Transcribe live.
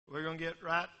get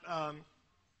right.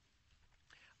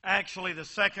 Actually, the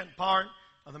second part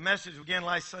of the message began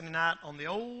last Sunday night on the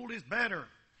old is better.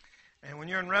 And when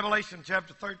you're in Revelation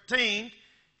chapter 13,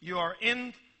 you are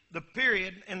in the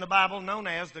period in the Bible known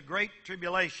as the Great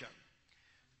Tribulation.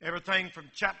 Everything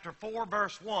from chapter 4,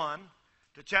 verse 1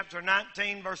 to chapter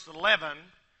 19, verse 11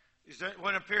 is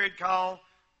when a period called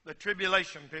the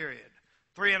Tribulation period.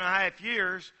 3.5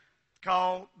 years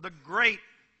called the Great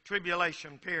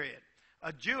Tribulation period.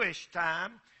 A Jewish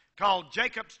time called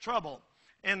Jacob's Trouble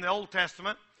in the Old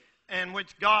Testament, in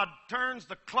which God turns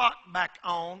the clock back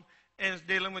on and is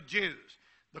dealing with Jews.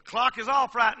 The clock is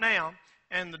off right now,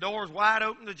 and the door is wide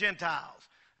open to Gentiles.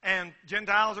 And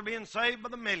Gentiles are being saved by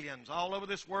the millions all over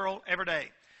this world every day.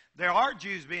 There are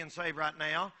Jews being saved right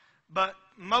now, but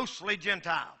mostly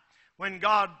Gentile. When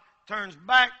God turns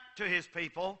back to his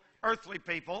people, earthly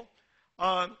people,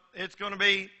 it's going to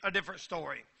be a different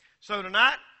story. So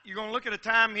tonight, you're going to look at a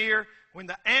time here when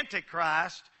the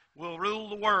Antichrist will rule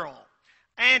the world.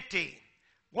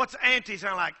 What's anti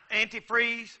sound like?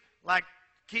 Antifreeze, like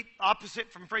keep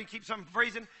opposite from free, keep something from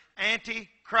freezing.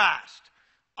 Antichrist,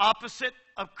 opposite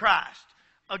of Christ,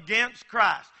 against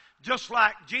Christ. Just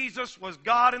like Jesus was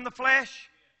God in the flesh,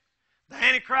 the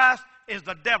Antichrist is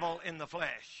the devil in the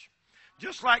flesh.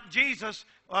 Just like Jesus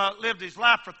lived his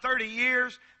life for 30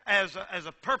 years as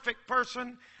a perfect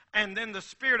person, and then the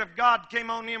Spirit of God came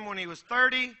on him when he was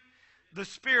 30, the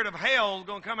spirit of hell is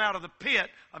going to come out of the pit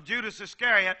of Judas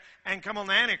Iscariot and come on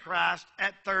the Antichrist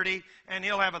at 30, and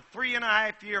he'll have a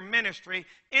 3.5 year ministry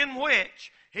in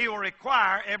which he will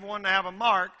require everyone to have a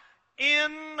mark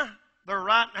in the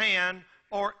right hand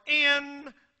or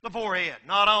in the forehead,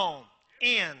 not on,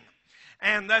 in.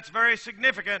 And that's very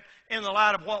significant in the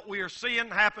light of what we are seeing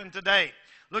happen today.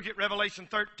 Look at Revelation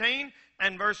 13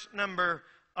 and verse number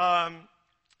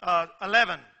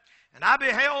 11. And I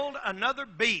beheld another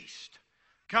beast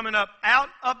coming up out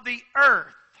of the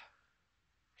earth.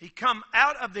 He come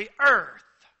out of the earth.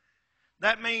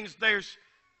 That means there's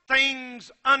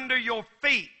things under your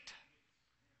feet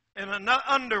in an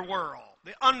underworld.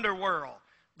 The underworld,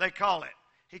 they call it.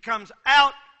 He comes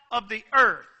out of the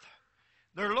earth.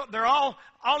 They're all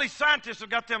these scientists have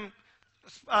got them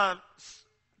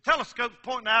telescopes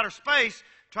pointing to outer space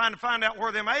trying to find out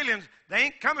where them aliens, they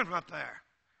ain't coming from up there.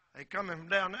 They coming from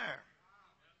down there.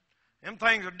 Them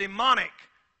things are demonic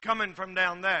coming from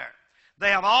down there. They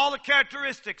have all the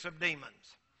characteristics of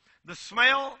demons. The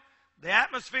smell, the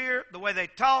atmosphere, the way they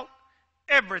talk,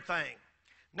 everything.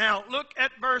 Now look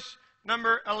at verse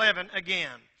number 11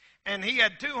 again. And he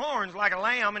had 2 horns like a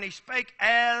lamb, and he spake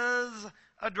as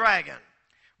a dragon.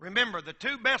 Remember, the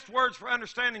 2 best words for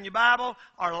understanding your Bible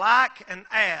are like and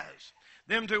as.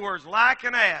 Them 2 words, like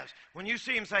and as. When you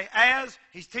see him say as,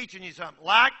 he's teaching you something.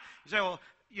 Like, you say, well,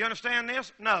 you understand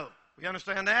this? No. You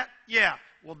understand that? Yeah.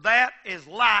 Well, that is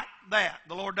like that.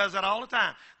 The Lord does that all the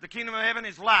time. The kingdom of heaven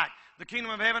is like. The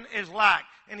kingdom of heaven is like.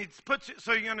 And he puts it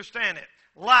so you understand it.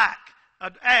 Like,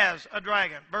 as a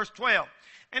dragon. Verse 12.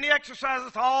 And he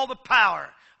exerciseth all the power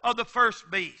of the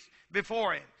first beast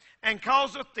before him, and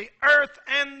causeth the earth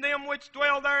and them which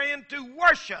dwell therein to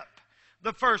worship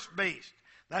the first beast.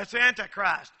 That's the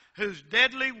Antichrist, whose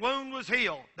deadly wound was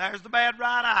healed. There's the bad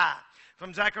right eye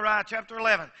from Zechariah chapter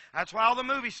 11. That's why all the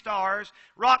movie stars,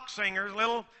 rock singers,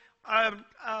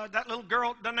 that little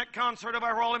girl done that concert over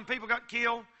where all them people got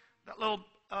killed, that little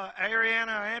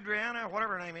Adriana,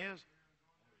 whatever her name is.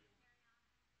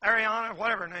 Ariana,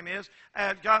 whatever her name is,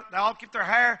 they all keep their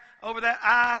hair over that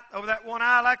eye, over that one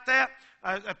eye like that.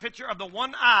 A picture of the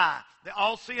one eye, the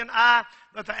all-seeing eye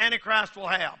that the Antichrist will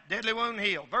have. Deadly wound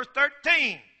healed. Verse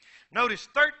 13. Notice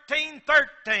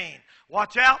 13:13.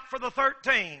 Watch out for the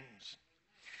 13s.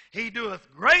 He doeth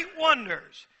great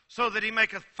wonders, so that he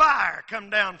maketh fire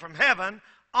come down from heaven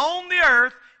on the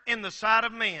earth in the sight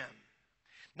of men.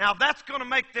 Now that's going to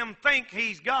make them think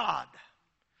he's God.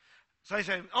 So they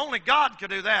say, only God could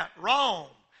do that. Wrong.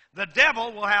 The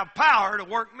devil will have power to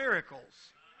work miracles.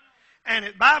 And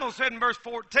the Bible said in verse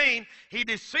 14, he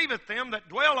deceiveth them that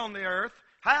dwell on the earth.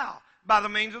 How? By the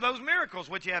means of those miracles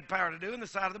which he had power to do in the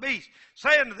sight of the beast.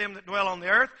 Saying to them that dwell on the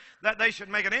earth, that they should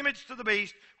make an image to the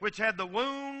beast, which had the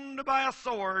wound by a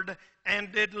sword,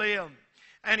 and did live.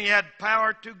 And he had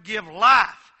power to give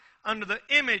life unto the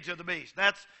image of the beast.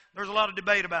 There's a lot of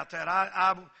debate about that.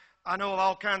 I know of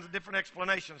all kinds of different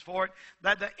explanations for it.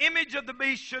 That the image of the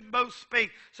beast should both speak.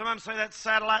 Some of them say that's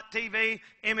satellite TV,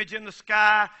 image in the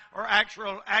sky, or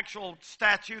actual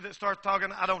statue that starts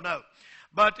talking. I don't know.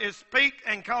 But it speak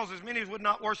and cause as many as would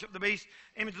not worship the beast,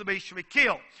 image of the beast, should be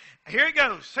killed. Here it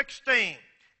goes, 16.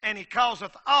 And he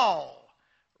causeth all,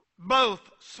 both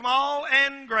small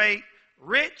and great,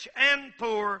 rich and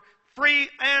poor, free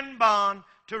and bond,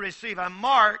 to receive a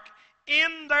mark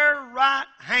in their right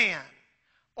hand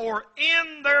or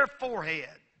in their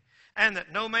forehead, and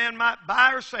that no man might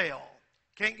buy or sell.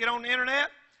 Can't get on the internet,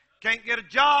 can't get a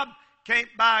job, can't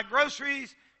buy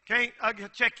groceries, can't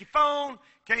check your phone,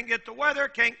 can't get the weather,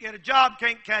 can't get a job,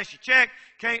 can't cash a check,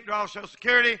 can't draw Social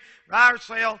Security, buy or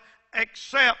sell,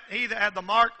 except he that had the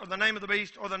mark or the name of the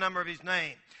beast or the number of his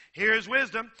name. Here is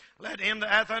wisdom. Let him that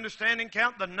hath understanding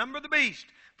count the number of the beast,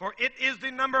 for it is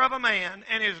the number of a man,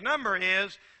 and his number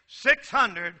is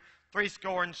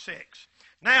 666.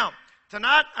 Now,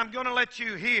 tonight I'm going to let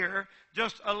you hear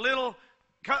just a little,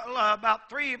 about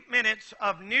 3 minutes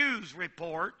of news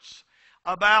reports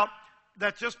about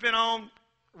that's just been on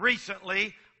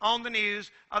recently on the news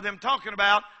of them talking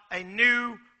about a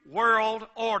new world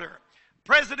order.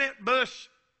 President Bush,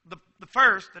 the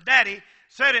first, the daddy,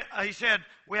 said it. He said,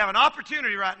 we have an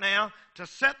opportunity right now to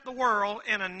set the world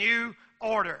in a new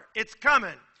order. It's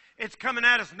coming. It's coming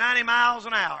at us 90 miles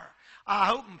an hour. I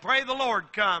hope and pray the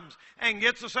Lord comes and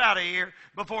gets us out of here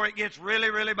before it gets really,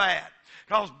 really bad.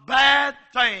 Because bad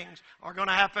things are going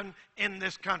to happen in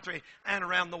this country and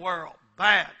around the world.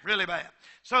 Bad, really bad.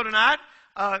 So tonight,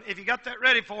 if you got that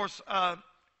ready for us,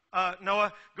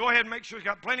 Noah, go ahead and make sure you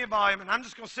got plenty of volume. And I'm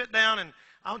just going to sit down, and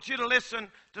I want you to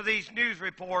listen to these news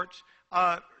reports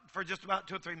for just about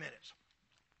 2 or 3 minutes.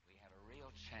 We have a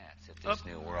real chance at this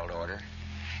new world order.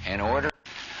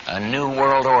 A new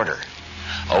world order.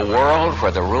 A world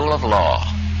where the rule of law,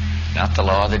 not the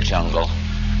law of the jungle,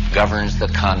 governs the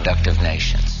conduct of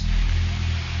nations.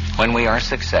 When we are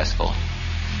successful,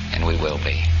 and we will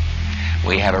be,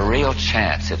 we have a real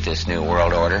chance at this new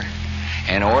world order,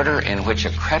 an order in which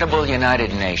a credible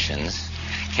United Nations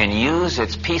can use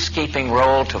its peacekeeping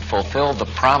role to fulfill the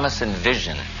promise and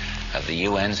vision of the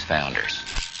UN's founders.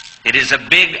 It is a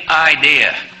big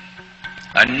idea,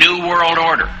 a new world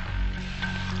order,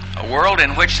 a world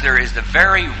in which there is the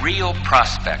very real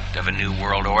prospect of a new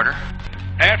world order.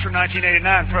 After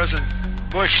 1989, President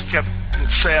Bush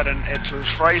said, and it's a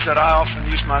phrase that I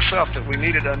often use myself, that we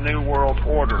needed a new world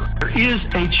order. There is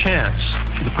a chance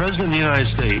for the President of the United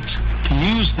States to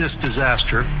use this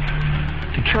disaster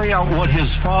to carry out what his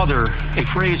father, a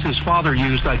phrase his father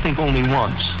used, I think, only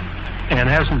once, and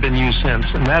hasn't been used since,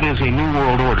 and that is a new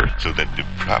world order. So that the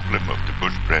problem of the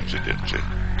Bush presidency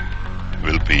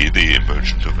will be the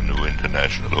emergence of a new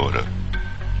international order.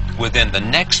 Within the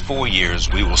next 4 years,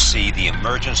 we will see the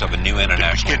emergence of a new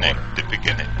international order. The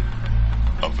beginning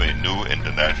of a new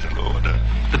international order.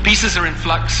 The pieces are in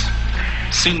flux.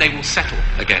 Soon they will settle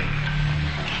again.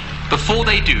 Before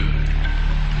they do,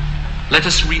 let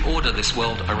us reorder this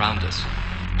world around us.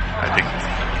 I think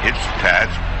its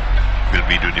task will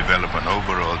be to develop an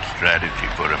overall strategy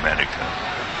for America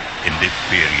in this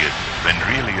period when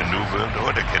really a new world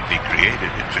order can be created.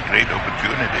 It's a great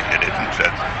opportunity. It isn't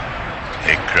such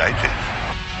a crisis.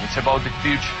 It's about the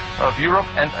future of Europe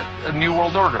and a new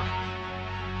world order.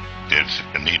 There's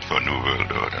a need for a new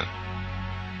world order,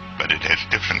 but it has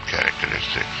different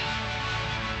characteristics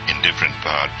in different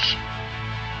parts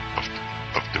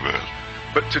of the world.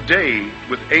 But today,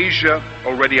 with Asia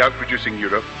already outproducing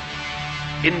Europe,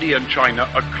 India and China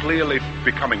are clearly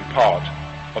becoming part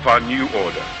of our new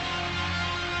order.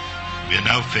 We are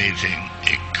now facing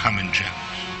a common challenge.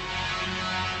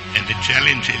 And the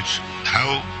challenge is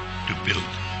how to build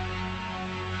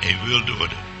a world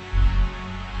order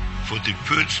for the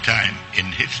first time in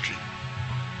history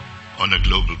on a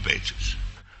global basis.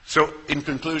 So, in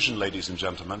conclusion, ladies and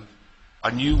gentlemen, a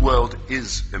new world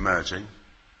is emerging.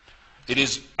 It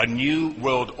is a new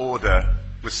world order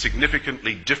with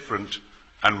significantly different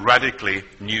and radically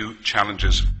new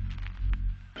challenges.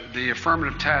 The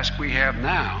affirmative task we have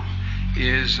now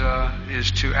is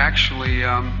to actually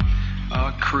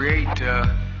create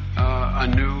a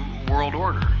new world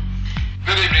order.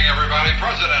 Good evening, everybody.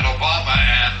 President Obama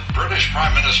and British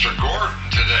Prime Minister Gordon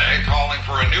today calling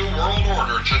for a new world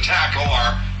order to tackle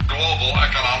our global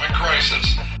economic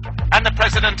crisis. And the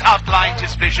president outlined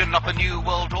his vision of a new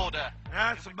world order.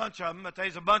 That's a bunch of them, but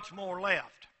there's a bunch more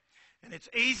left. And it's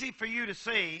easy for you to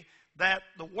see that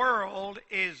the world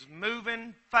is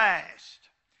moving fast.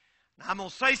 Now, I'm going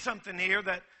to say something here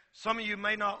that some of you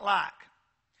may not like.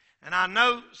 And I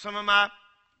know some of my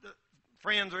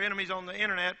friends or enemies on the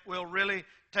internet will really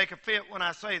take a fit when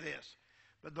I say this.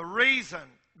 But the reason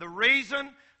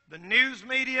the news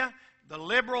media, the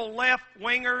liberal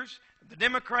left-wingers, the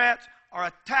Democrats are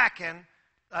attacking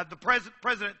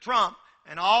President Trump,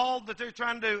 and all that they're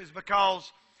trying to do is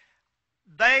because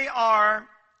they are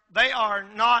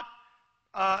not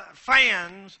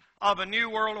fans of a new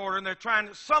world order, and they're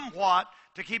trying somewhat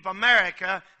to keep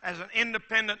America as an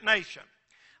independent nation.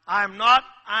 I'm not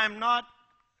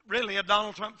really a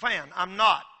Donald Trump fan. I'm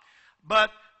not.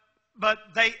 But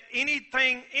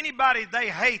anybody they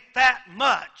hate that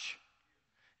much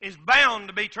is bound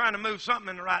to be trying to move something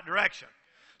in the right direction.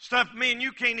 Stuff me and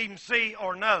you can't even see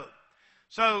or know.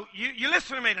 So you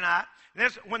listen to me tonight.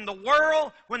 When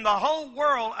the whole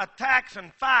world attacks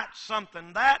and fights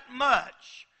something that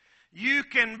much, you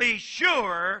can be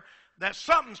sure that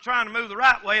something's trying to move the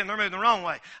right way and they're moving the wrong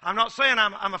way. I'm not saying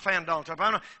I'm a fan of Donald Trump.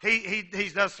 I know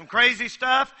he does some crazy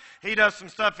stuff. He does some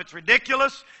stuff that's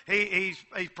ridiculous. He's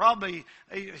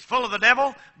full of the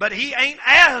devil, but he ain't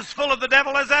as full of the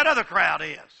devil as that other crowd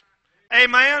is.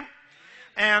 Amen?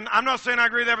 And I'm not saying I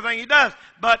agree with everything he does,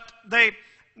 but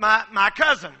my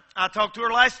cousin, I talked to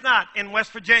her last night in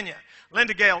West Virginia.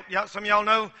 Linda Gale, some of y'all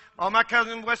know all my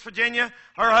cousins in West Virginia.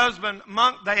 Her husband,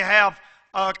 Monk, they have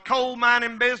a coal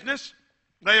mining business.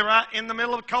 They're right in the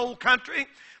middle of coal country.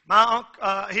 My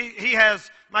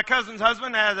cousin's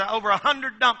husband has over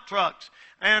 100 dump trucks,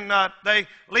 and they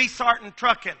lease Sarton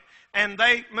Trucking, and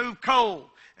they move coal.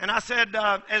 And I said,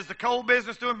 is the coal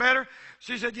business doing better?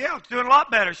 She said, yeah, it's doing a lot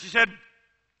better. She said,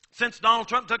 since Donald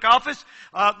Trump took office,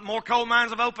 more coal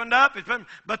mines have opened up,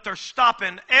 but they're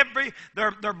stopping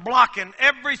they're blocking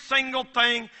every single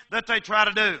thing that they try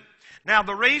to do. Now,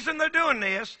 the reason they're doing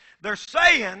this, they're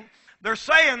saying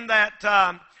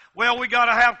that, we got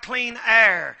to have clean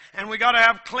air, and we got to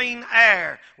have clean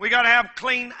air. We got to have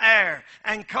clean air,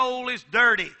 and coal is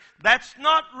dirty. That's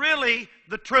not really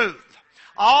the truth.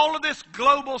 All of this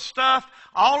global stuff,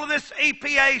 all of this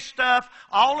EPA stuff,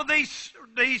 all of these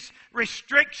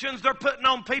restrictions they're putting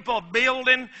on people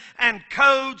building and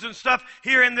codes and stuff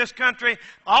here in this country,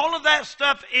 all of that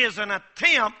stuff is an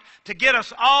attempt to get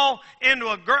us all into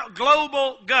a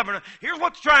global government. Here's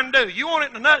what they're trying to do. You want it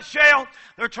in a nutshell?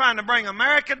 They're trying to bring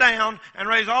America down and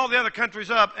raise all the other countries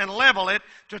up and level it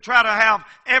to try to have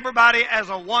everybody as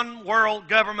a one world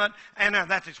government, and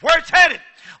that's where it's headed.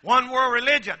 One world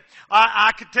religion.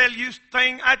 I could tell you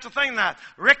that's the thing now.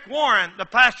 Rick Warren, the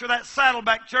pastor of that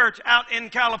Saddleback Church out in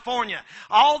California,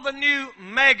 all the new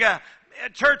mega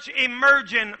church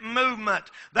emerging movement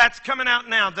that's coming out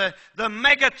now, the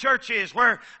mega churches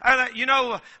where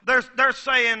they're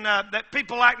saying that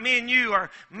people like me and you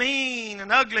are mean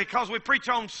and ugly because we preach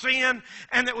on sin,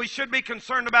 and that we should be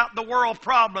concerned about the world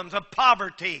problems of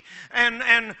poverty and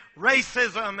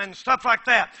racism and stuff like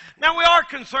that. Now, we are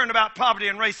concerned about poverty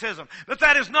and racism, but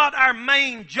that is not our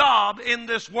main job in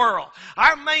this world.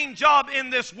 Our main job in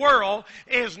this world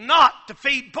is not to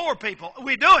feed poor people.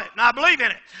 We do it, and I believe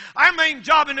in it. Our main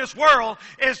job in this world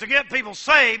is to get people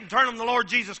saved and turn them to the Lord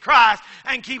Jesus Christ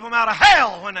and keep them out of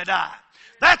hell when they die.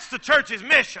 That's the church's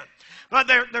mission. But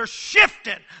they're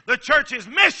shifting the church's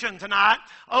mission tonight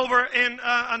over in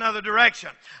another direction.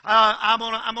 I'm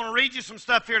gonna read you some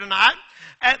stuff here tonight.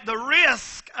 At the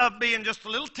risk of being just a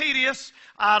little tedious,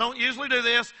 I don't usually do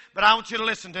this, but I want you to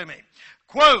listen to me.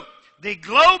 Quote, the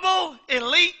global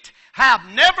elite have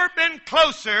never been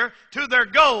closer to their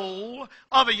goal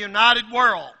of a united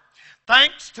world.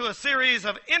 Thanks to a series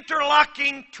of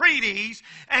interlocking treaties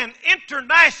and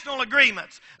international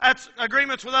agreements. That's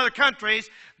agreements with other countries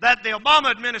that the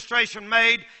Obama administration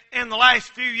made in the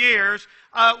last few years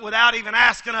without even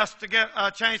asking us to get a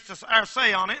chance to our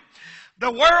say on it.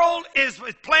 The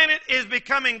planet is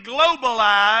becoming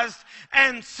globalized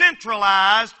and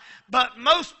centralized, but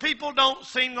most people don't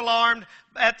seem alarmed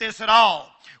at this at all.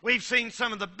 We've seen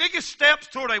some of the biggest steps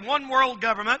toward a one-world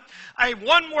government, a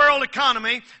one-world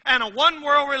economy, and a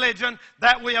one-world religion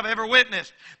that we have ever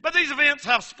witnessed. But these events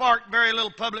have sparked very little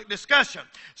public discussion.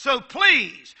 So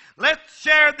please, let's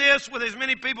share this with as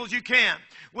many people as you can.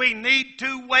 We need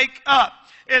to wake up.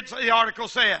 The article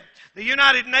said, the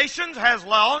United Nations has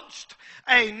launched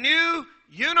a new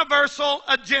universal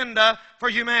agenda for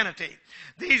humanity.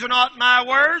 These are not my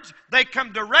words. They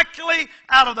come directly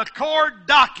out of the core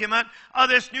document of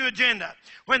this new agenda.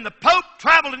 When the Pope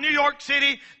traveled to New York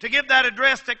City to give that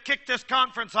address that kicked this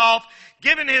conference off,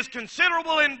 giving his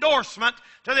considerable endorsement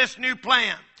to this new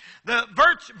plan,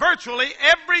 virtually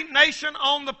every nation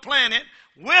on the planet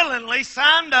willingly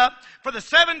signed up for the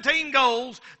 17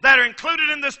 goals that are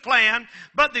included in this plan,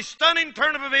 but the stunning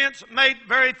turn of events made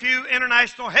very few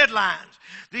international headlines.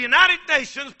 The United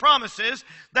Nations promises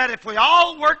that if we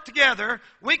all work together,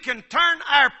 we can turn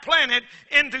our planet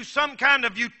into some kind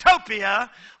of utopia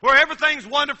where everything's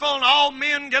wonderful and all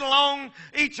men get along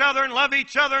each other and love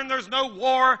each other and there's no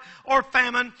war or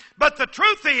famine. But the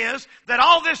truth is that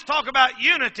all this talk about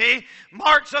unity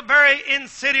marks a very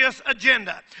insidious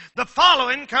agenda. The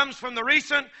following comes from the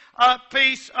recent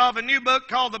piece of a new book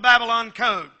called The Babylon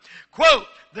Code. Quote,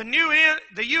 the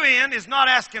UN is not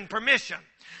asking permission,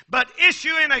 but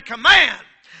issuing a command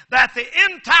that the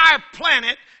entire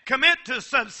planet commit to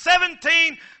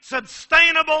 17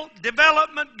 sustainable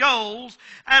development goals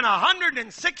and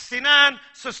 169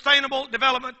 sustainable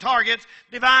development targets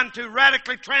designed to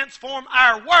radically transform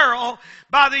our world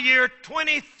by the year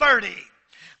 2030.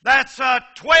 That's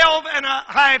 12 and a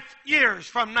half years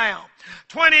from now,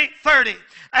 2030.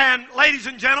 And ladies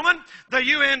and gentlemen, the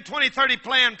UN 2030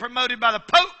 plan promoted by the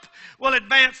Pope will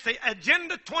advance the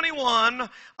Agenda 21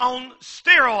 on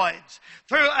steroids.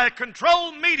 Through a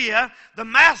controlled media, the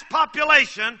mass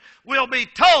population will be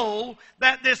told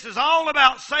that this is all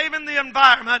about saving the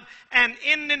environment and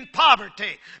ending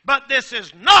poverty. But this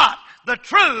is not the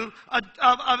true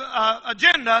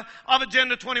agenda of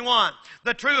Agenda 21.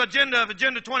 The true agenda of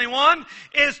Agenda 21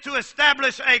 is to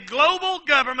establish a global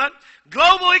government,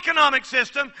 global economic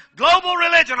system, global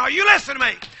religion. Are you listening to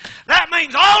me? That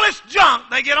means all this junk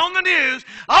they get on the news,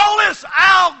 all this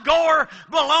Al Gore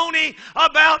baloney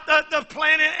about the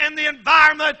planet and the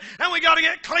environment, and we got to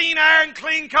get clean air and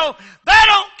clean coal. They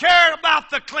don't care about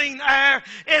the clean air.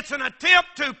 It's an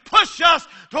attempt to push us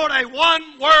toward a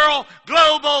one-world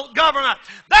global government.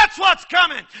 That's what's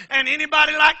coming. And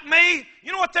anybody like me,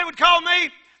 you know what they would call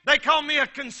me? They call me a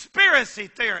conspiracy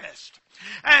theorist.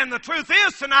 And the truth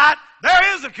is tonight,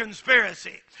 there is a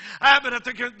conspiracy. But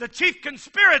the chief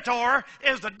conspirator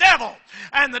is the devil.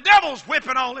 And the devil's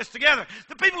whipping all this together.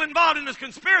 The people involved in this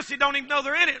conspiracy don't even know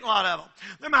they're in it, a lot of them.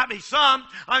 There might be some.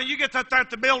 I mean, you get that there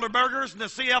at the Bilderbergers and the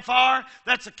CFR.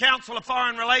 That's the Council of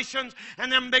Foreign Relations.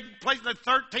 And them big places, the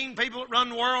 13 people that run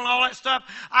the world and all that stuff.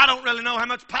 I don't really know how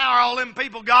much power all them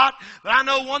people got. But I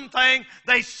know one thing.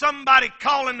 There's somebody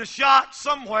calling the shots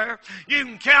somewhere. You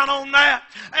can count on that.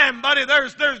 And, buddy,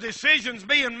 there's decisions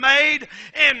being made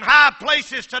in high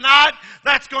places tonight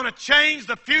that's going to change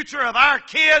the future of our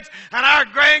kids and our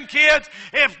grandkids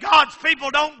if God's people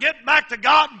don't get back to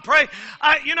God and pray.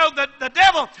 You know, the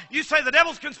devil, you say the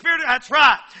devil's conspirator? That's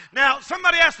right. Now,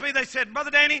 somebody asked me, they said,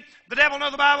 Brother Danny, the devil know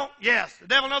the Bible? Yes. The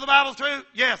devil know the Bible's true?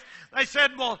 Yes. They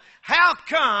said, well, how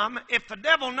come if the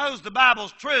devil knows the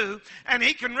Bible's true and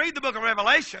he can read the book of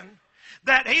Revelation,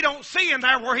 that he don't see in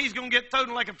there where he's going to get thrown in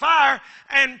the lake of fire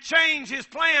and change his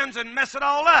plans and mess it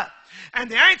all up?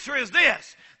 And the answer is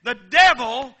this. The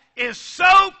devil is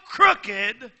so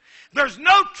crooked, there's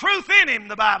no truth in him,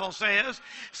 the Bible says.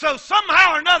 So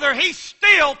somehow or another, he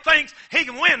still thinks he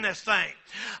can win this thing.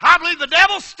 I believe the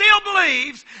devil still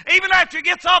believes, even after he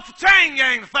gets off the chain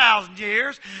gang 1,000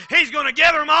 years, he's going to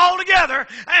gather them all together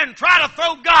and try to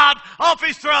throw God off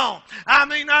his throne. I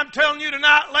mean, I'm telling you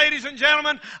tonight, ladies and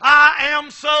gentlemen, I am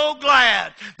so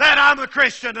glad that I'm a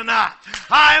Christian tonight.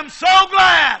 I am so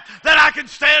glad that I can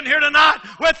stand here tonight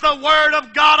with the Word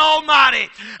of God Almighty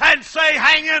and say,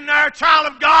 hang in there,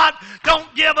 child of God.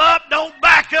 Don't give up. Don't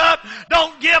back up.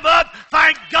 Don't give up.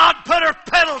 Thank God. Put her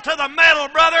pedal to the metal,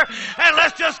 brother, and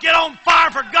let's just get on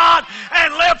fire for God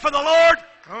and live for the Lord.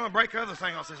 I'm going to break the other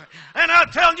thing I'll say. And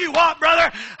I'm telling you what,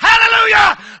 brother,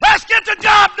 hallelujah, let's get the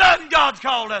job done God's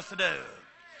called us to do.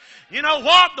 You know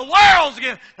what? The world's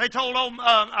against. They told old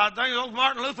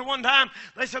Martin Luther one time,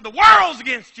 they said, the world's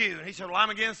against you. And he said, well,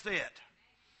 I'm against it.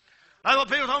 That's what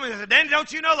people told me. They said, Danny,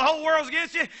 don't you know the whole world's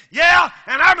against you? Yeah,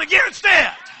 and I'm against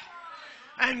it.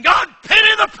 And God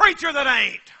pity the preacher that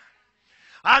ain't.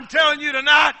 I'm telling you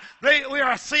tonight, we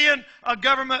are seeing a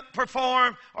government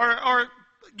perform or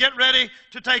get ready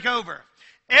to take over.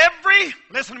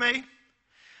 Listen to me,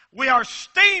 we are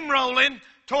steamrolling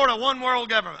toward a one-world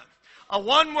government, a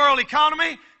one-world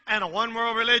economy, and a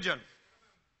one-world religion.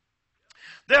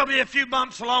 There'll be a few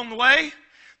bumps along the way.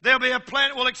 There'll be a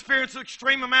planet will experience an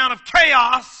extreme amount of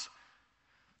chaos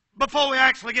before we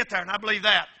actually get there, and I believe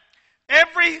that.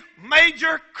 Every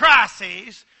major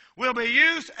crisis will be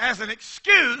used as an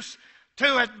excuse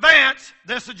to advance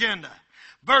this agenda.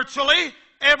 Virtually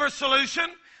every solution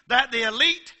that the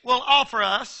elite will offer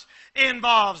us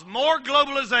involves more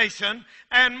globalization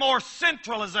and more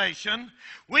centralization.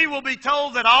 We will be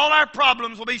told that all our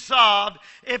problems will be solved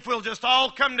if we'll just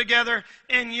all come together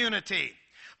in unity.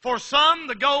 For some,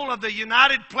 the goal of the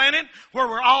united planet, where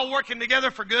we're all working together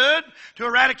for good, to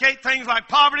eradicate things like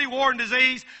poverty, war, and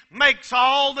disease, makes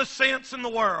all the sense in the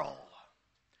world.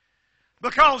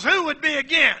 Because who would be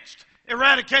against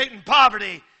eradicating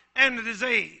poverty and the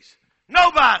disease?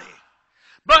 Nobody.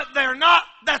 But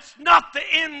that's not the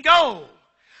end goal.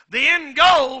 The end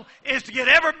goal is to get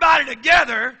everybody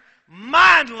together,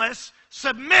 mindless,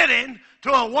 submitting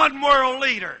to a one-world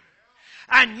leader.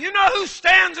 And you know who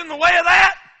stands in the way of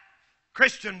that?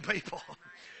 Christian people.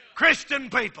 Christian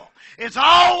people. It's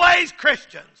always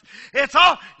Christians.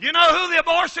 You know who the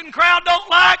abortion crowd don't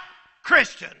like?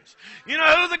 Christians. You know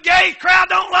who the gay crowd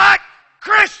don't like?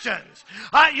 Christians.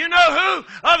 You know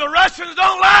who the Russians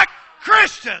don't like?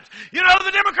 Christians. You know who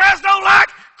the Democrats don't like?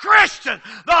 Christians.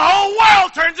 The whole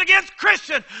world turns against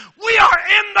Christians. We are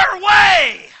in their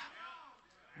way.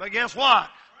 But guess what?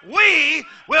 We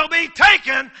will be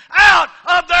taken out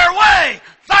of their way.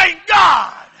 Thank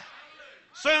God.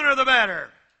 Sooner the better.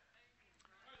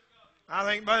 I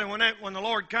think, brother, when the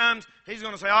Lord comes, He's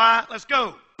going to say, all right, let's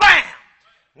go. Bam!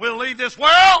 We'll leave this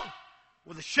world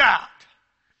with a shout.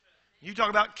 You talk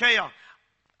about chaos.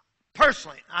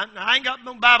 Personally, I ain't got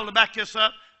no Bible to back this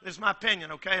up. This is my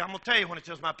opinion, okay? I'm going to tell you when it's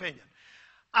just my opinion.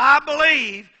 I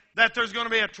believe that there's going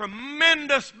to be a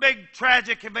tremendous big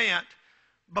tragic event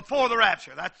before the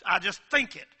rapture. I just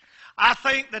think it. I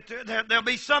think that there'll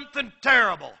be something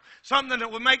terrible, something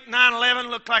that would make 9/11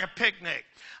 look like a picnic.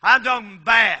 I'm talking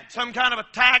bad, some kind of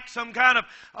attack, some kind of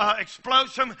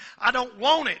explosion. I don't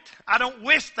want it. I don't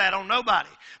wish that on nobody.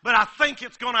 But I think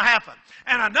it's going to happen.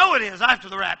 And I know it is after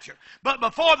the rapture. But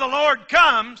before the Lord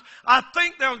comes, I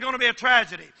think there's going to be a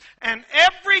tragedy. And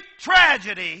every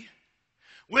tragedy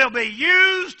will be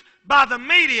used by the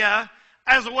media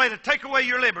as a way to take away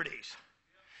your liberties.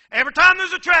 Every time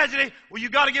there's a tragedy, well,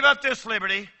 you've got to give up this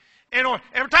liberty.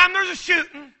 Every time there's a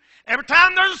shooting, every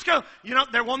time there's a school,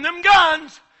 they want them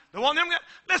guns. They want them guns.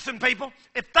 Listen, people,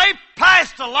 if they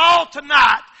passed a law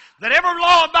tonight that every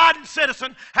law-abiding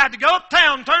citizen had to go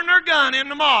uptown and turn their gun in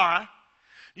tomorrow,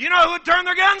 you know who would turn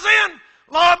their guns in?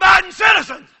 Law-abiding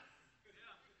citizens.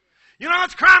 You know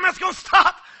what's crime that's going to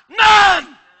stop?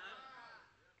 None.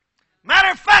 Matter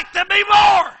of fact, there'd be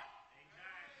more.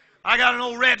 I got an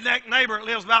old redneck neighbor that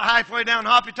lives about halfway down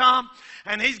Hoppy Tom,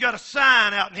 and he's got a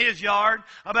sign out in his yard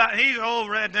about, he's an old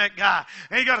redneck guy,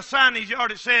 and he got a sign in his yard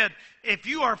that said, if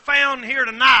you are found here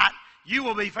tonight, you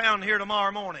will be found here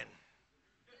tomorrow morning.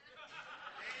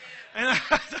 And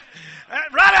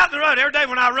right out the road, every day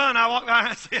when I run, I walk by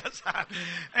and see a sign.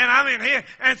 And I mean,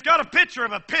 and it's got a picture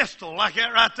of a pistol like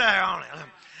that right there on it.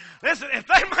 Listen, if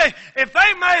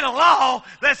they made a law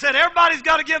that said everybody's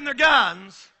got to give them their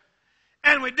guns,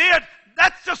 and we did,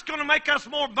 that's just going to make us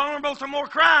more vulnerable to more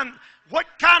crime. What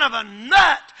kind of a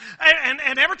nut?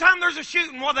 And every time there's a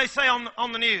shooting, what do they say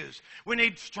on the news? We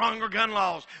need stronger gun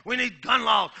laws. We need gun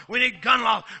laws. We need gun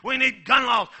laws. We need gun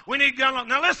laws. We need gun laws.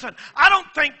 Now listen, I don't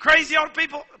think crazy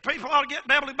people ought to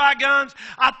be able to buy guns.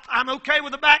 I'm okay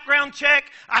with a background check.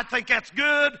 I think that's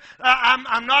good.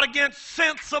 I'm not against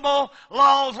sensible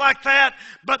laws like that.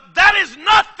 But that is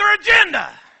not their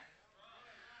agenda.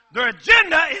 Their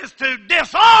agenda is to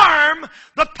disarm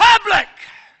the public.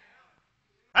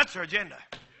 That's their agenda.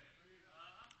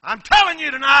 I'm telling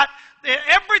you tonight,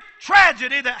 every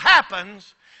tragedy that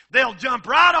happens, they'll jump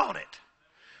right on it.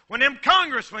 When them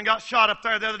congressmen got shot up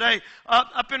there the other day,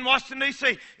 up in Washington,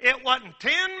 D.C., it wasn't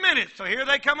 10 minutes, so here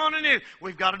they come on the news.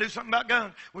 We've got to do something about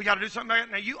guns. We've got to do something about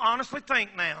it. Now, you honestly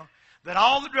think now that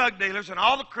all the drug dealers and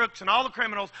all the crooks and all the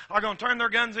criminals are going to turn their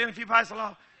guns in if you pass a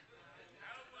law?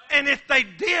 And if they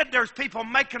did, there's people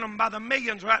making them by the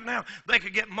millions right now. They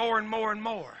could get more and more and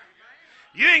more.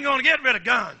 You ain't going to get rid of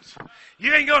guns.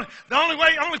 You ain't going to. The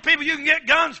only people you can get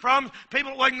guns from is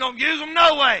people that wasn't going to use them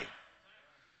no way.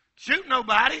 Shoot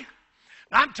nobody.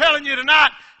 I'm telling you tonight,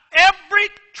 every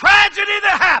tragedy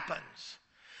that happens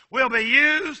will be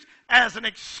used as an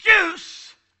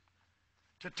excuse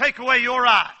to take away your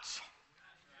rights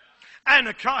and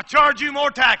to charge you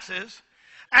more taxes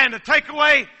and to take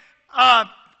away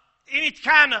any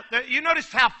kind of. You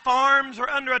notice how farms are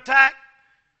under attack?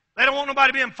 They don't want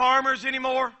nobody being farmers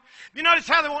anymore. You notice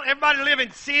how they want everybody to live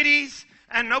in cities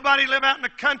and nobody live out in the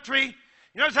country?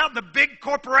 You notice how the big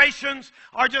corporations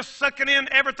are just sucking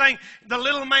in everything. The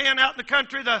little man out in the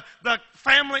country, the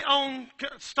family-owned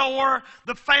store,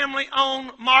 the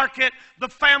family-owned market, the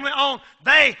family-owned.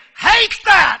 They hate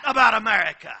that about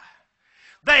America.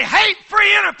 They hate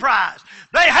free enterprise.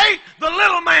 They hate the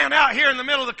little man out here in the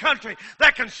middle of the country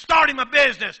that can start him a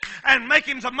business and make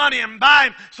him some money and buy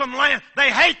him some land. They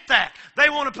hate that.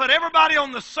 They want to put everybody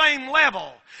on the same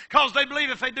level because they believe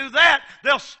if they do that,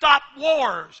 they'll stop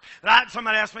wars.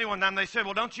 Somebody asked me one time, they said,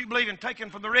 well, don't you believe in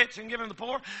taking from the rich and giving to the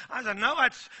poor? I said, no,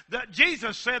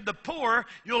 Jesus said the poor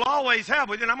you'll always have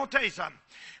with you. And I'm going to tell you something.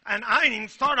 And I ain't even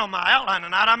started on my outline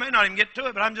tonight. I may not even get to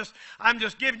it, but I'm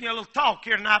just giving you a little talk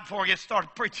here tonight before I get started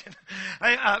preaching.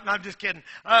 I'm just kidding.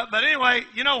 But anyway,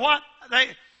 you know what?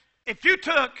 If you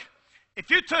took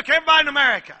everybody in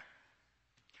America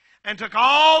and took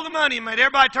all the money and made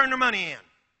everybody turn their money in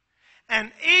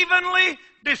and evenly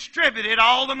distributed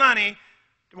all the money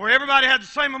where everybody had the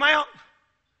same amount,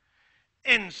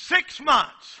 in 6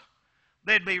 months,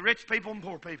 there'd be rich people and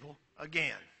poor people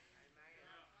again.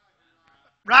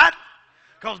 Right?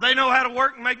 Because they know how to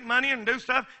work and make money and do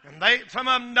stuff, and some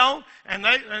of them don't,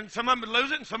 and some of them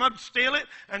lose it, and some of them steal it,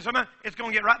 and some of them, it's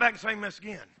going to get right back in the same mess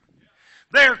again.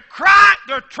 They're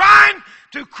trying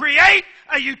to create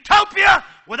a utopia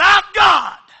without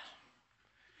God.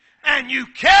 And you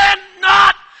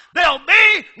cannot, there'll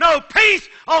be no peace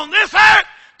on this earth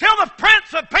till the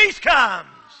Prince of Peace comes.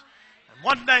 And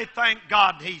one day, thank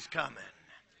God, He's coming.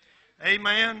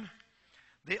 Amen.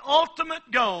 The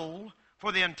ultimate goal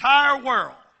for the entire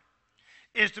world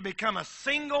is to become a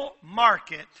single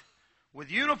market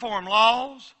with uniform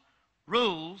laws,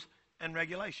 rules, and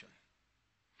regulation.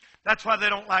 That's why they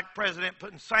don't like the president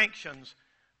putting sanctions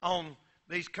on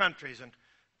these countries and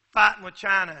fighting with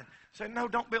China and saying, no,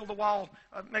 don't build the wall,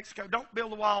 Mexico, don't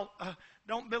build the wall,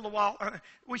 don't build the wall.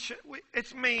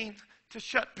 It's mean to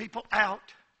shut people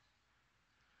out.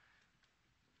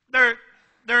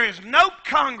 There is no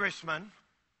congressman,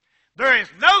 there is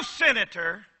no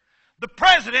senator, the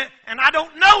president, and I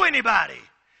don't know anybody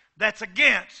that's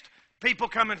against people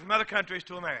coming from other countries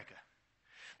to America.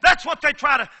 That's what they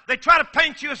try to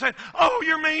paint you and say, oh,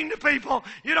 you're mean to people.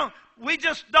 We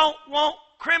just don't want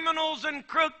criminals and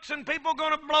crooks and people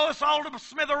going to blow us all to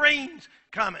smithereens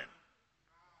coming.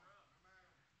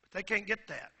 But they can't get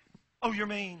that. Oh, you're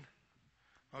mean.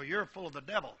 Oh, you're full of the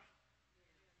devil.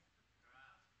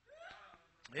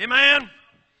 Amen.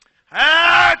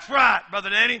 That's right, Brother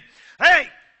Danny. Hey,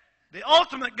 the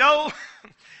ultimate goal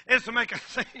is to make a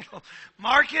single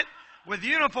market with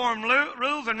uniform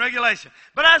rules and regulation.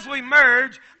 But as we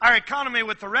merge our economy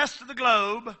with the rest of the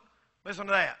globe, listen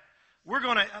to that. We're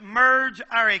going to merge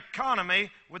our economy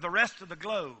with the rest of the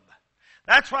globe.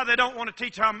 That's why they don't want to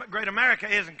teach how great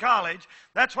America is in college.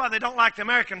 That's why they don't like the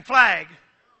American flag.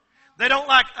 They don't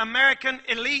like American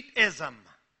elitism.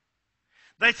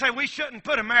 They say we shouldn't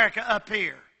put America up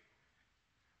here.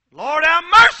 Lord have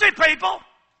mercy, people.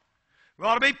 We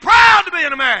ought to be proud to be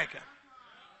an American.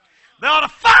 They ought to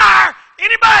fire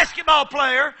any basketball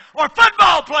player or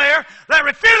football player that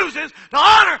refuses to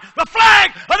honor the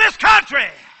flag of this country.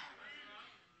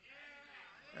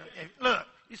 Look,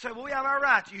 you say, well, we have our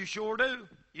rights. You sure do.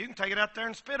 You can take it out there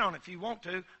and spit on it if you want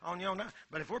to on your own.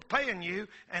 But if we're paying you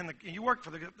and you work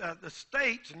for the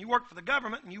states and you work for the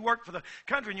government and you work for the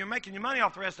country and you're making your money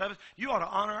off the rest of us, you ought to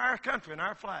honor our country and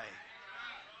our flag.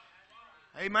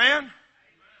 Amen?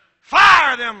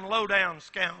 Fire them low-down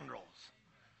scoundrels.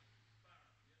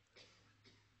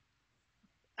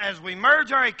 As we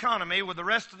merge our economy with the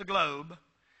rest of the globe,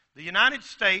 the United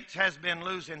States has been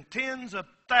losing tens of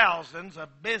thousands of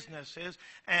businesses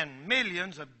and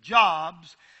millions of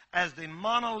jobs as the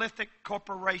monolithic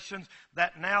corporations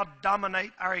that now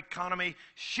dominate our economy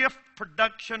shift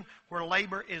production where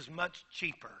labor is much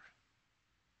cheaper.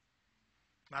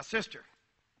 My sister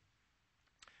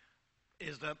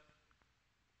is the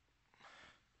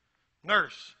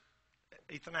nurse,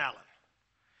 Ethan Allen.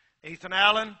 Ethan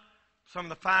Allen, some of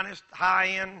the finest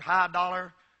high-end,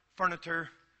 high-dollar furniture.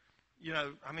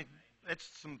 It's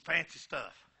some fancy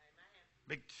stuff.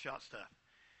 Big shot stuff.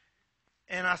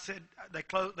 And I said, they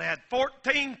had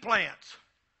 14 plants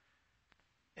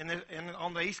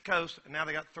on the East Coast, and now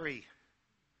they got 3.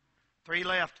 3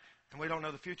 left, and we don't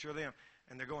know the future of them.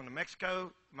 And they're going to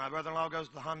Mexico. My brother-in-law goes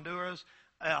to Honduras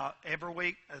every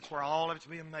week. That's where all of it's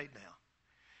being made now.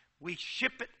 We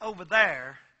ship it over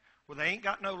there where they ain't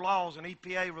got no laws and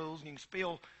EPA rules, and you can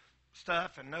spill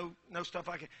stuff and no stuff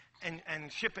like it,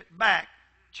 and ship it back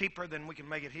cheaper than we can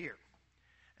make it here.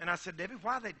 And I said, Debbie,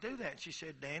 why they do that? And she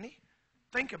said, Danny,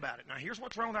 think about it. Now, here's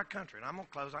what's wrong with our country. And I'm going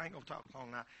to close. I ain't going to talk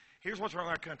long now. Here's what's wrong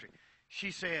with our country. She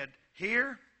said,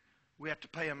 here we have to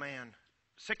pay a man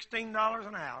 $16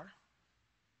 an hour.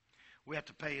 We have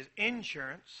to pay his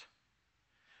insurance.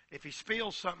 If he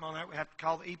spills something on that, we have to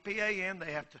call the EPA in.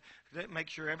 They have to make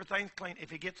sure everything's clean.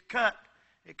 If he gets cut,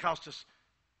 it costs us,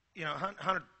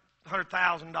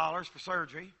 $100,000 for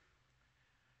surgery.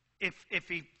 If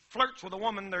he flirts with a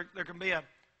woman, there can be a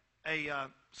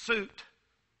suit,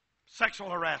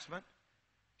 sexual harassment.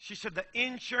 She said the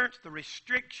insurance, the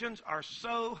restrictions are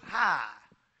so high,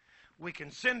 we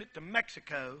can send it to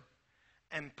Mexico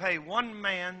and pay one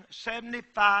man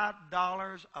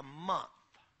 $75 a month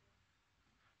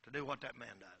to do what that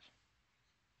man does.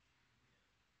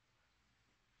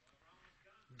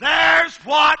 There's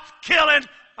what's killing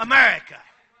America.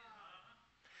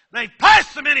 They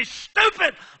passed so many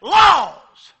stupid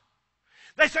laws.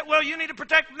 They said, well, you need to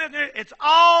protect them. It's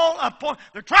all a point.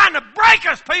 They're trying to break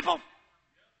us, people.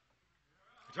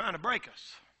 They're trying to break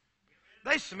us.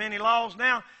 There's so many laws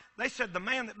now. They said the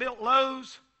man that built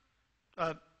Lowe's,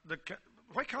 what do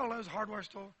you call Lowe's, hardware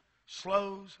store?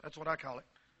 Slows, that's what I call it.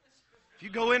 If you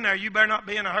go in there, you better not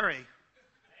be in a hurry.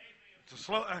 It's a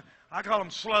slow. I call them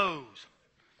slows.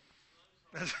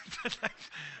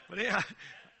 But yeah,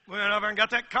 we went over and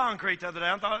got that concrete the other day.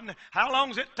 I thought, how long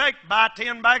does it take to buy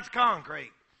 10 bags of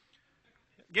concrete?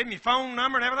 Give me your phone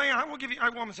number and everything. I'm gonna give you.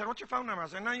 A woman said, "What's your phone number?" I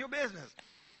said, "None of your business."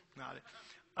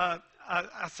 I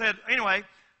said, anyway,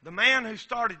 the man who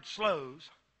started Slows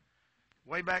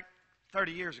way back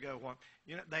 30 years ago,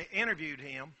 they interviewed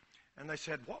him, and they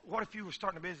said, what if you were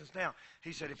starting a business now?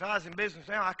 He said, if I was in business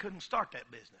now, I couldn't start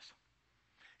that business.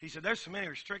 He said, there's so many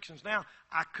restrictions now,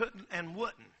 I couldn't and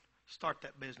wouldn't start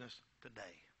that business today.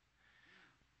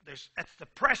 That's the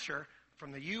pressure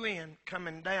from the UN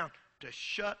coming down to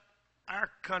shut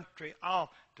our country off,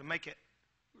 to make it,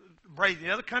 bring the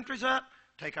other countries up,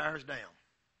 take ours down.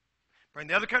 Bring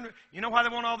the other country. You know why they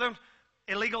want all them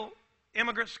illegal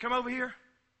immigrants to come over here?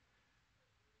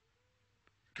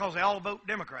 Because they all vote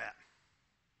Democrat.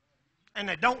 And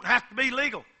they don't have to be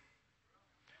legal.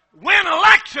 Win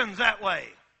elections that way.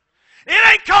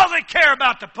 It ain't because they care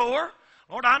about the poor.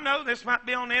 Lord, I know this might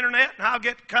be on the internet and I'll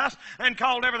get cussed and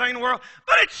called everything in the world,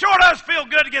 but it sure does feel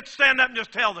good to get to stand up and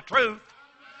just tell the truth.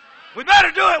 We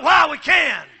better do it while we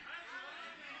can.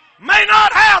 May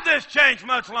not have this change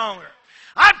much longer.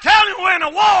 I'm telling you, we're in a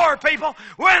war, people.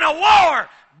 We're in a war.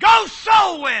 Go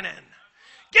soul winning.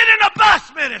 Get in a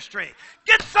bus ministry.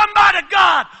 Get somebody to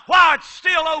God while it's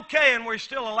still okay and we're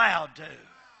still allowed to.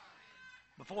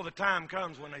 Before the time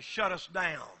comes when they shut us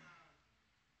down.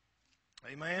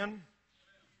 Amen.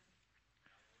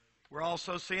 We're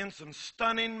also seeing some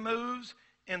stunning moves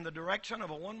in the direction of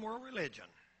a one-world religion.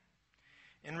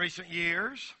 In recent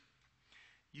years,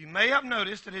 you may have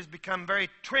noticed it has become very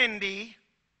trendy.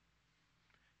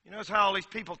 You notice how all these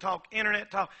people talk internet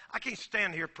talk? I can't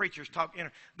stand to hear preachers talk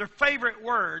internet. Their favorite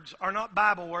words are not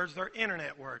Bible words, they're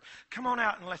internet words. Come on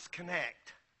out and let's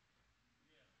connect.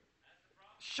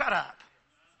 Shut up.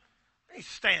 I ain't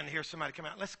stand to hear somebody come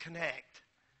out. Let's connect.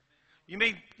 You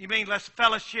mean let's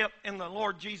fellowship in the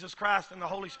Lord Jesus Christ and the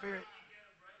Holy Spirit?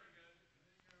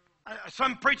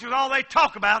 Some preachers, all they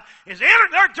talk about is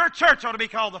their church ought to be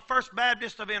called the First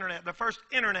Baptist of Internet, the first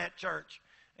internet church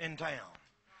in town.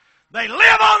 They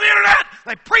live on the internet,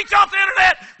 they preach off the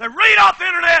internet, they read off the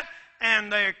internet,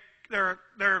 and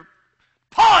they're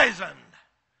poisoned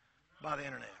by the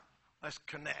internet. Let's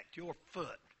connect your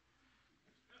foot.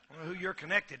 I don't know who you're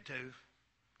connected to.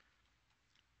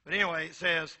 But anyway, it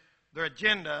says their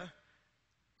agenda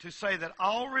to say that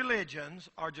all religions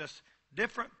are just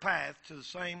different paths to the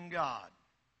same God.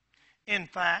 In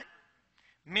fact,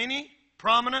 many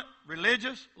prominent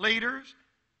religious leaders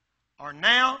are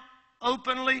now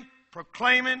openly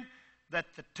proclaiming that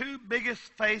the two biggest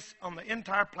faiths on the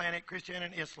entire planet,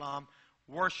 Christianity and Islam,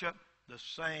 worship the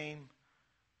same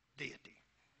deity.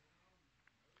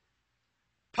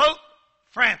 Pope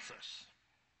Francis.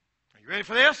 Are you ready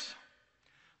for this?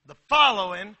 The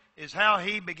following is how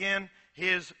he began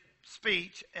his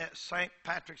speech at St.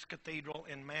 Patrick's Cathedral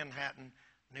in Manhattan,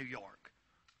 New York.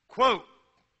 Quote,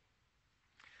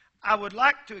 I would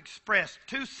like to express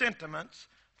two sentiments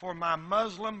for my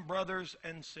Muslim brothers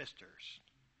and sisters.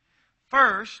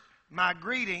 First, my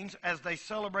greetings as they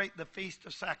celebrate the Feast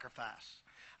of Sacrifice.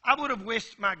 I would have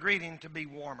wished my greeting to be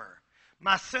warmer.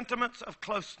 My sentiments of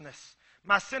closeness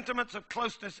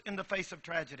in the face of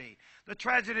tragedy, the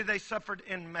tragedy they suffered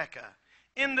in Mecca.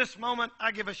 In this moment,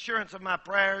 I give assurance of my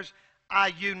prayers.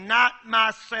 I unite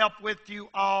myself with you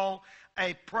all,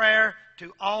 a prayer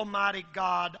to Almighty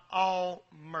God, all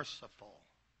merciful.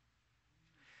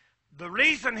 The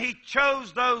reason he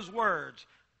chose those words,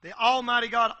 the Almighty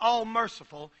God, all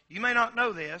merciful, you may not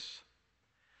know this,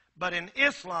 but in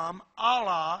Islam,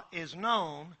 Allah is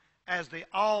known as the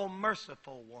all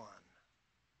merciful one.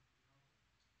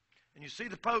 And you see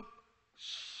the Pope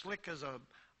slick as a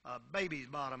baby's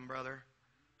bottom, brother,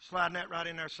 sliding that right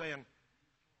in there saying,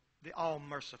 the all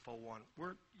merciful one.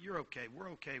 You're okay.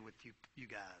 We're okay with you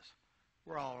guys.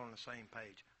 We're all on the same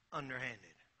page.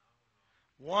 Underhanded.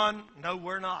 One, no,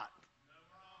 we're not.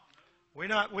 We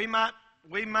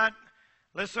might,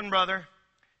 listen, brother,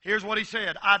 here's what he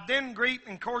said. I then greet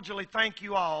and cordially thank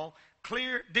you all,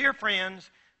 dear friends,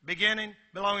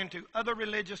 belonging to other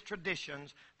religious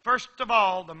traditions, first of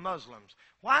all, the Muslims.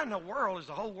 Why in the world is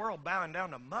the whole world bowing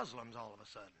down to Muslims all of a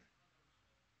sudden?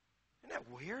 Isn't that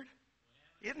weird?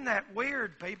 Isn't that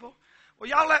weird, people? Well,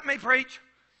 y'all let me preach.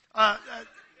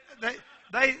 They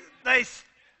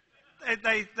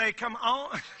come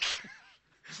on.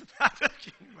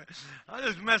 I'm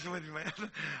just messing with you, man.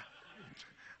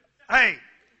 Hey,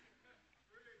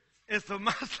 it's the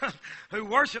Muslims who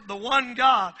worship the one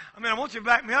God. I mean, I want you to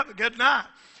back me up. Good night.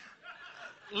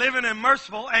 Living and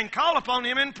merciful and call upon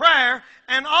him in prayer,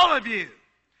 and all of you.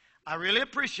 I really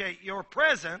appreciate your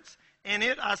presence in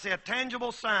it. I see a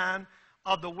tangible sign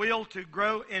of the will to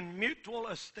grow in mutual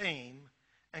esteem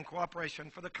and cooperation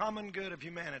for the common good of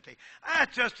humanity.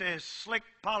 That's just as slick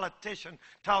politician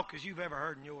talk as you've ever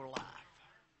heard in your life.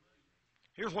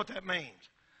 Here's what that means.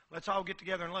 Let's all get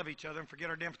together and love each other and forget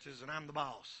our differences, and I'm the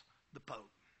boss, the Pope.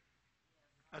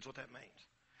 That's what that means.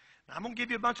 Now, I'm going to give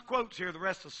you a bunch of quotes here the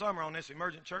rest of the summer on this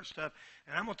emergent church stuff,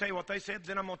 and I'm going to tell you what they said,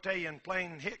 then I'm going to tell you in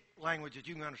plain hick language that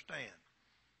you can understand.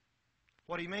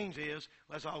 What he means is,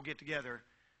 let's all get together,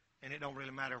 and it don't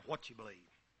really matter what you believe.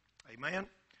 Amen?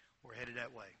 We're headed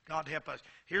that way. God help us.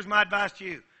 Here's my advice to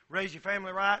you. Raise your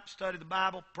family right, study the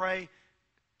Bible, pray.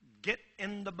 Get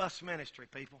in the bus ministry,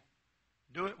 people.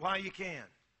 Do it while you can.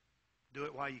 Do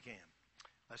it while you can.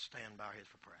 Let's stand by our heads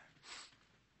for prayer.